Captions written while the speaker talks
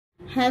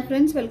Hi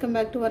friends, welcome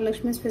back to our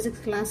Lakshmi's physics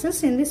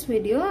classes. In this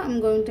video, I am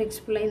going to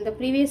explain the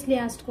previously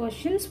asked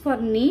questions for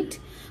NEET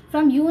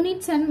from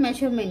units and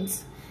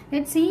measurements.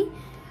 Let's see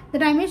the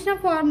dimensional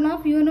formula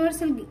of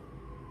universal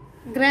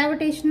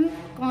gravitational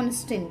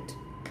constant.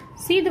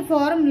 See the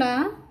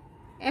formula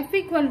F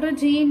equal to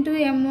G into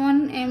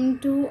M1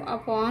 M2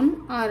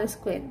 upon R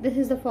square. This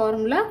is the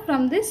formula.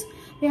 From this,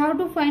 we have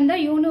to find the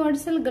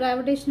universal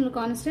gravitational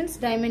constant's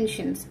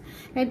dimensions.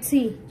 Let's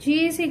see.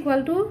 G is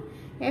equal to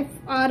F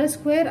R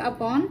square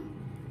upon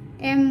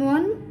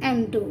M1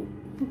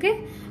 M2.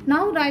 Okay.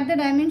 Now write the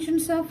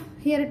dimensions of,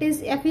 here it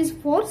is, F is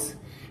force,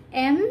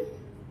 M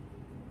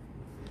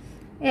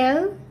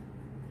L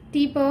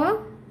T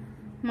power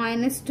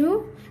minus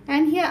 2,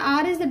 and here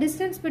R is the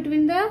distance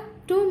between the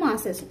two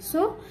masses.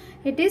 So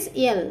it is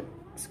L.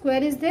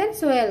 Square is there,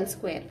 so L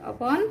square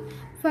upon,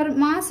 for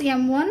mass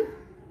M1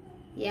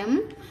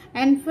 M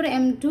and for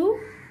M2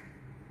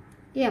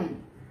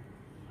 M.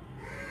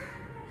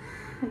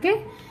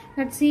 Okay.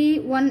 Let's see,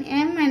 1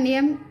 M and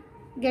M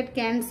get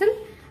cancelled.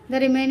 The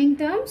remaining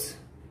terms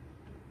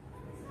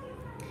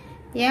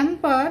M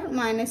power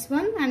minus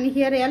 1, and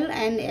here L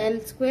and L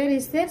square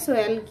is there, so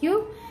L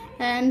cube,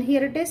 and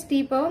here it is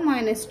T power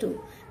minus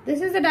 2. This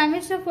is the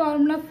dimensional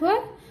formula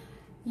for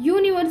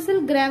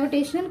universal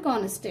gravitational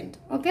constant.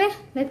 Okay,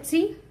 let's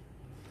see.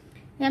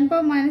 M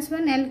power minus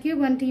 1, L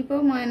cube, and T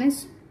power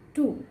minus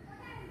 2.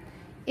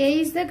 A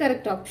is the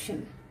correct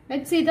option.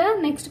 Let's see the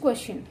next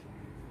question.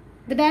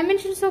 The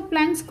dimensions of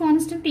Planck's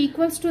constant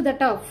equals to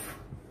that of.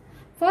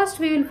 First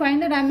we will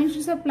find the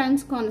dimensions of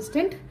Planck's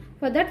constant.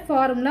 For that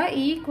formula,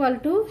 E equal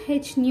to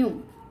h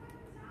nu.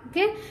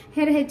 Okay,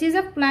 here h is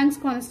of Planck's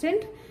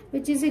constant,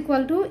 which is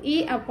equal to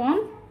E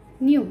upon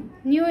nu.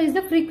 Nu is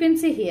the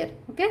frequency here.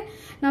 Okay,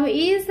 now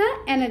E is the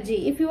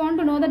energy. If you want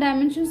to know the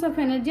dimensions of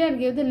energy, I will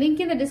give the link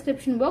in the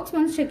description box.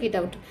 Once check it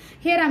out.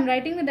 Here I am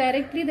writing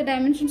directly the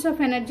dimensions of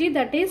energy,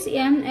 that is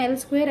M L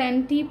square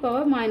and T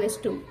power minus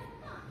 2.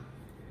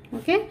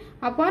 Okay,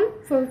 upon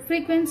for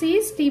frequency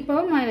is T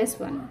power minus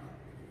 1.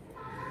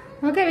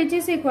 Okay, which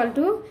is equal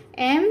to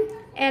M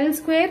L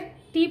square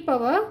T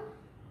power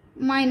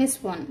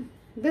minus 1.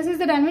 This is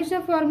the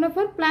dimensional formula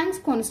for Planck's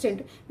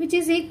constant, which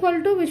is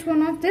equal to which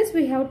one of this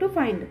we have to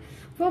find.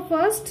 For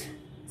first,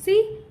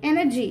 see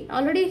energy.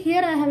 Already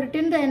here I have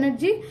written the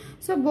energy,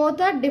 so both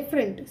are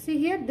different. See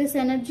here, this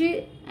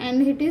energy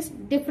and it is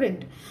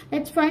different.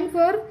 Let's find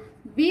for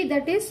B,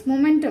 that is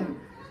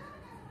momentum.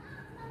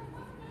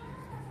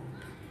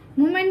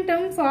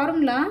 Momentum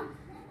formula,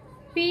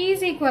 P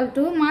is equal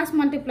to mass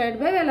multiplied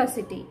by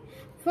velocity.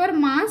 For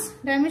mass,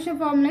 dimension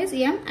formula is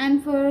M,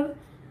 and for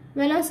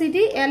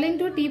velocity, L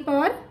into T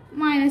power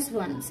minus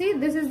 1. See,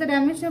 this is the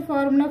dimensional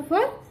formula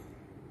for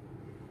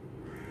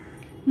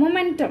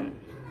momentum.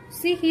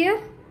 See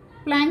here,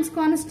 Planck's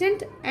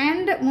constant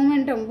and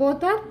momentum,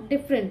 both are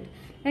different.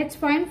 Let's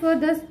find for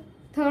the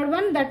third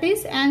one, that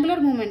is angular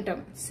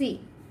momentum.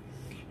 See,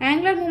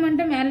 angular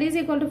momentum, L is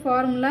equal to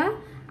formula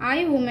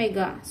I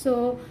omega.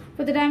 So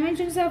for the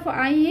dimensions of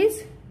I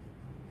is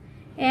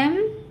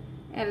M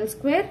L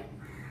square,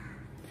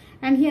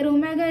 and here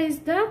omega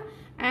is the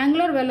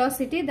angular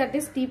velocity, that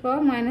is T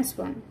power minus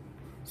 1.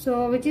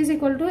 So which is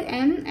equal to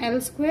M L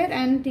square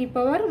and T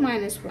power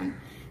minus 1.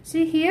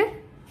 See here,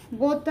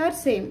 both are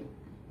same.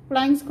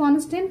 Planck's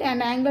constant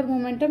and angular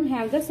momentum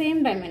have the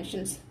same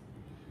dimensions.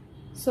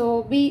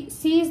 So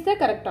C is the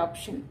correct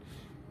option.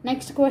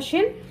 Next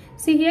question.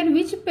 See here,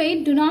 which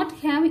pair do not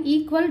have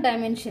equal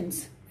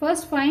dimensions?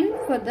 First find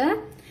for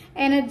the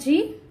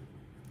energy.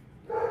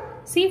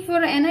 See,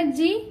 for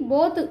energy,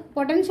 both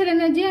potential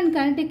energy and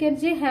kinetic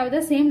energy have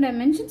the same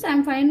dimensions. I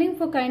am finding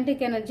for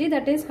kinetic energy,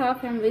 that is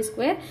half mv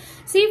square.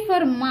 See,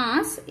 for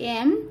mass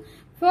M,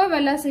 for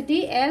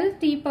velocity L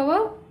T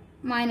power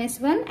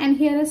minus 1, and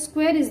here a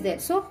square is there.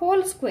 So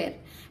whole square,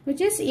 which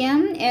is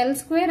M L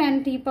square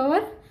and T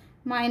power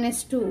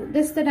minus 2.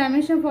 This is the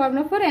dimensional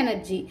formula for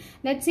energy.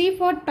 Let's see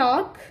for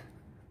torque.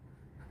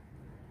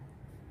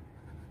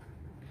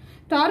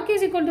 Torque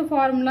is equal to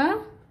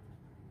formula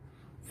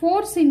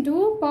force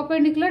into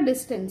perpendicular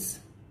distance.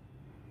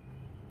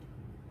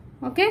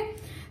 Okay,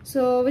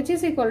 so which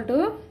is equal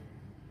to,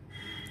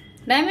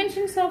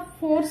 dimensions of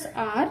force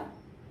are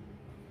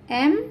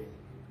M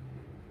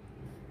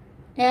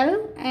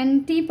L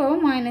and T power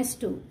minus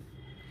 2.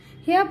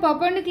 Here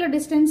perpendicular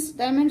distance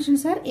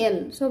dimensions are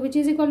L, so which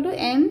is equal to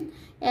M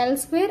L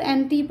square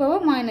and T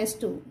power minus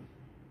 2.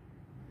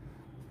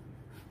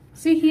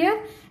 See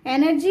here,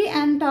 energy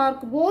and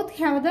torque both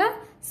have the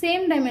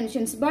same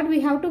dimensions, but we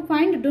have to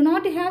find do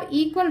not have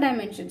equal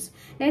dimensions.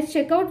 Let's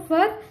check out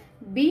for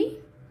B,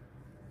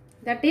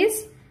 that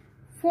is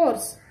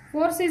force.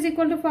 Force is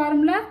equal to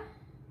formula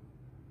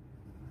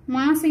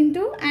mass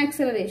into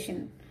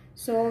acceleration.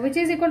 So which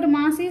is equal to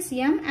mass is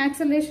M,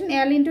 acceleration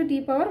L into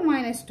T power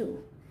minus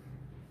 2.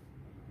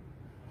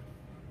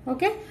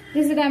 Okay,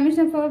 this is the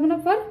dimensional formula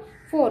for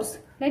force.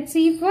 Let's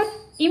see for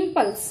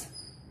impulse.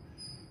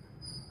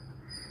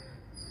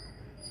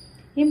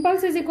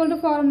 Impulse is equal to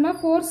formula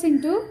force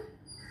into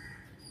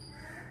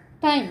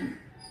time.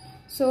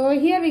 So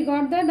here we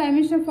got the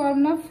dimensional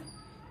formula of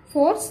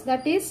force,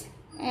 that is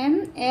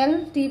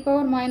ml t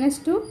power minus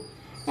 2,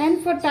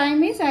 and for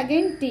time is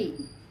again t.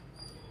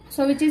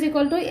 So which is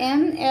equal to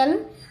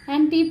ml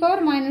and t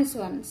power minus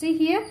 1. See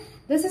here,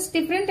 this is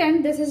different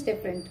and this is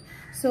different.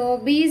 So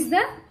B is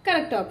the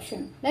correct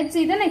option. Let's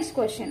see the next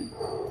question.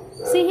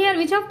 See here,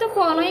 which of the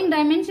following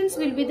dimensions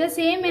will be the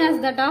same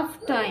as that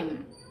of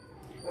time?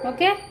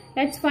 Okay,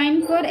 let's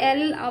find for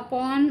L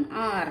upon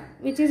R,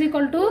 which is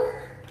equal to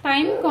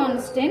time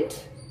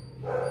constant.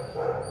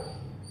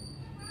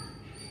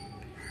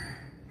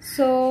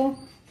 So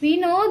we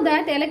know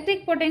that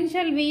electric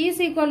potential V is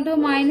equal to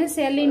minus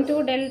L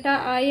into delta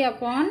I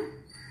upon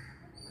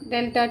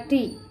delta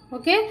T.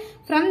 Okay,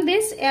 from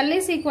this L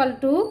is equal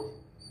to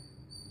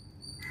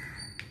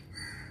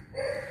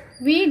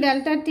V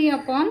delta T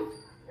upon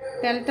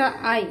delta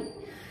I,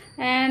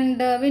 and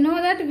we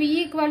know that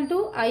V equal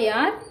to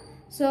IR.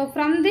 So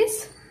from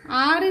this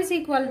R is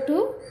equal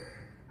to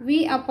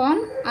V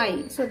upon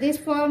I. So this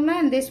formula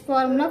and this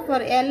formula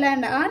for L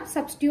and R,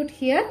 substitute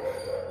here.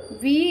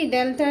 V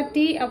delta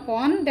T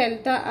upon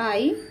delta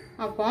I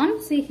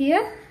upon, see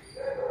here,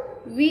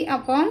 V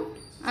upon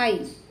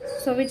I.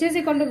 So which is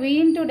equal to V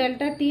into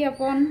delta T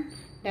upon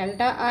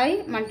delta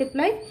I,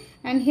 multiply,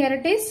 and here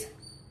it is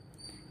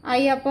I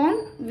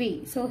upon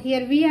V. So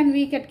here V and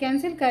V get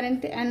cancelled,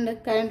 current and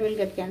current will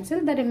get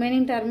cancelled. The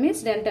remaining term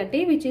is delta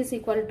T, which is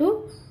equal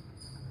to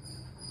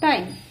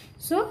time.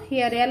 So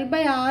here L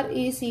by R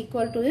is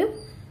equal to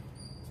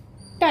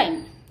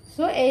time.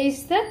 So A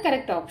is the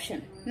correct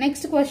option.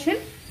 Next question.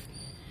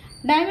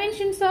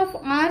 Dimensions of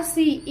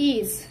RC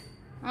is.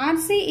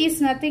 RC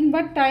is nothing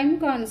but time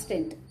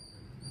constant.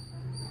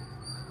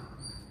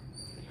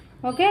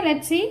 Okay,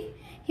 let's see.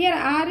 Here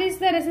R is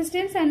the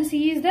resistance and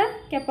C is the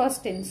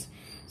capacitance.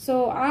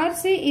 So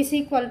RC is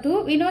equal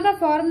to, we know the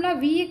formula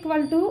V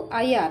equal to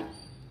IR.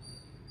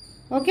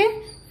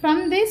 Okay,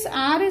 from this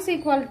R is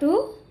equal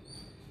to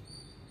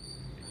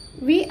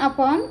V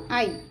upon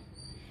I.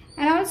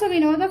 And also we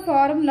know the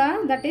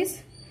formula, that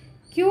is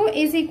Q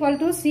is equal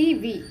to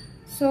CV.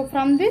 So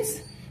from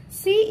this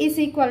C is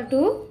equal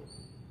to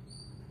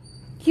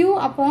Q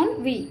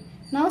upon V.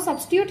 Now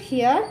substitute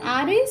here,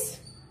 R is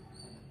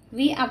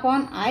V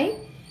upon I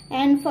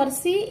and for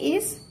C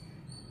is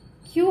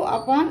Q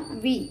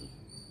upon V.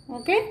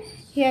 Okay,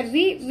 here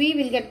V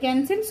will get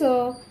cancelled,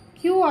 so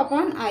Q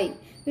upon I.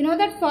 We know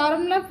that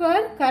formula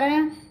for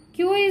current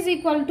Q is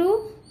equal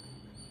to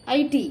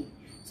IT.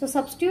 So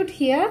substitute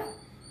here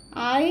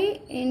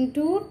I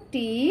into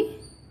T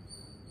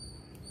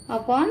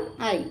upon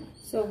I.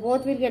 So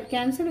both will get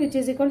cancelled, which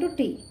is equal to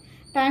T.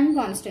 Time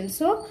constant.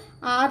 So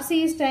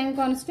RC is time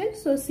constant.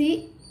 So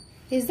C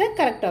is the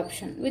correct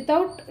option.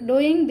 Without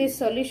doing this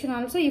solution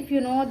also, if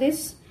you know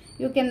this,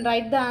 you can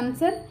write the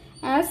answer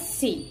as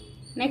C.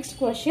 Next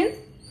question.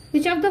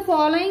 Which of the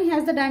following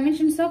has the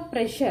dimensions of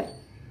pressure?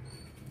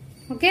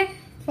 Okay.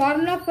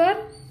 Formula for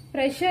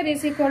pressure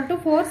is equal to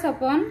force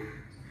upon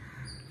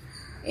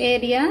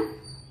area,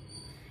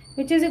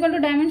 which is equal to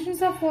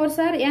dimensions of force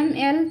are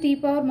ml t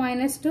power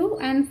minus 2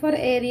 and for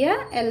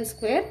area L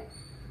square.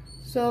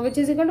 So which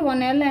is equal to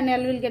 1L and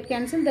L will get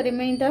cancelled. The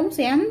remaining terms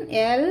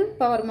ml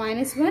power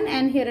minus 1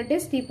 and here it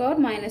is t power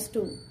minus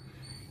 2.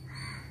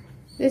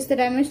 This is the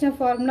dimensional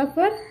formula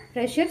for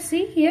pressure.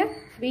 See here,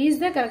 B is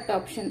the correct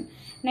option.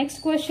 Next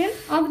question.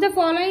 Of the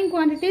following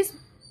quantities,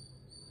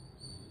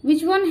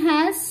 which one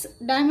has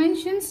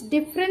dimensions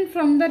different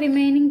from the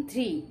remaining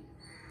three?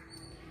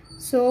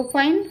 So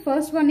find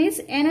first one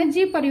is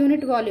energy per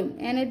unit volume.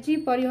 Energy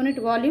per unit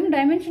volume.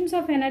 Dimensions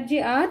of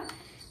energy are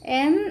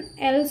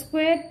ml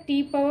square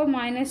t power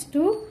minus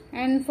 2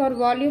 and for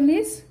volume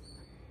is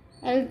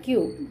L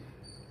cube.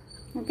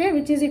 Okay,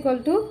 which is equal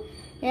to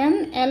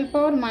ml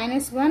power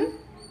minus 1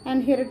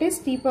 and here it is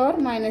t power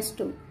minus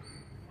 2.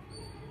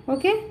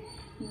 Okay,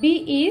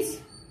 B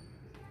is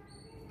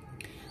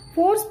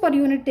force per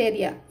unit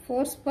area.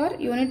 Force per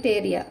unit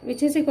area,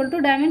 which is equal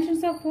to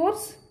dimensions of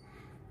force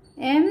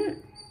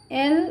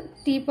ml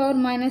t power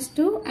minus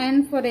 2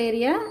 and for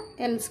area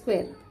L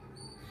square,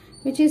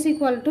 which is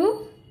equal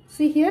to,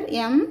 see here,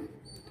 m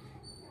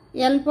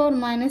L power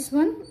minus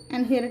 1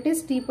 and here it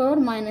is t power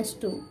minus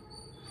 2.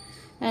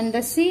 And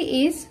the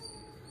C is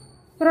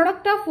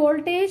product of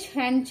voltage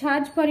and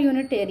charge per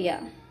unit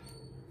area.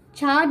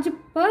 Charge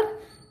per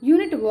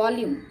unit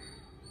volume.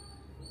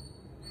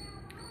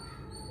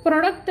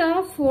 Product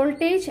of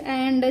voltage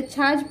and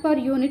charge per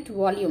unit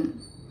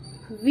volume.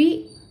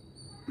 We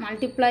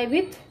multiply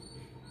with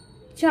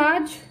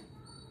charge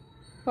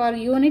per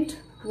unit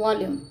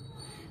volume,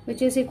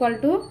 which is equal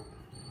to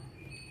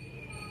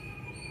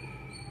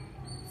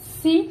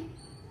C.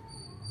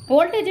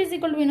 Voltage is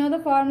equal to, we know the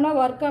formula,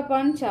 work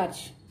upon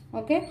charge.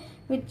 Okay,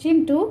 which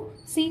into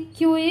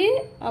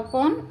CQA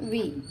upon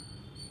V.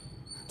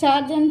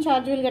 Charge and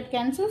charge will get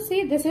cancelled.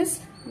 See, this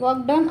is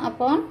work done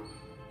upon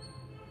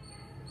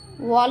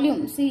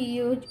volume. See,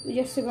 you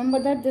just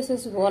remember that this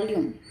is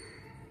volume.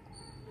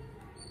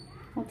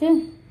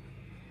 Okay.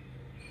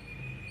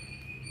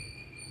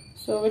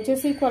 So which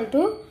is equal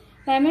to,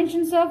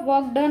 dimensions of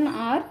work done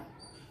are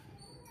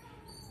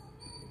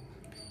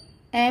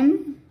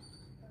m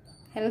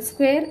L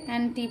square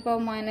and T power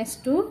minus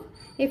 2.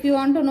 If you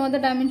want to know the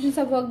dimensions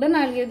of work done,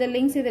 I will give the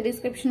links in the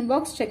description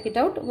box. Check it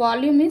out.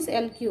 Volume is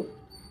L cube.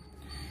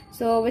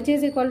 So which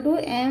is equal to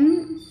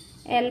m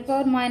L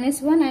power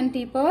minus 1 and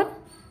T power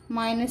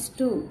minus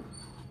 2.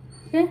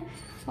 Okay.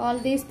 All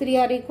these three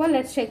are equal.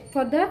 Let's check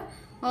for the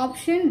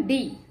option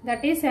D.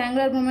 That is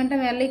angular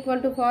momentum L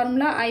equal to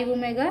formula I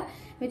omega,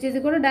 which is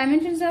equal to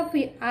dimensions of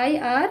I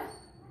are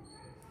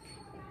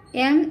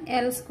m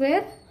L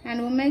square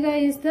and omega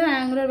is the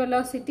angular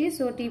velocity,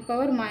 so T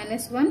power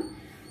minus 1.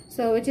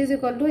 So which is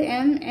equal to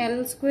m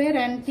L square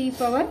and T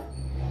power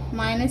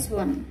minus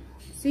 1.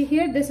 See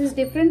here, this is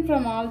different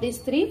from all these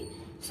three.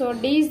 So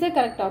D is the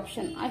correct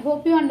option. I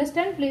hope you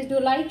understand. Please do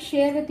like,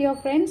 share with your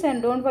friends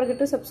and don't forget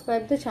to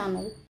subscribe the channel.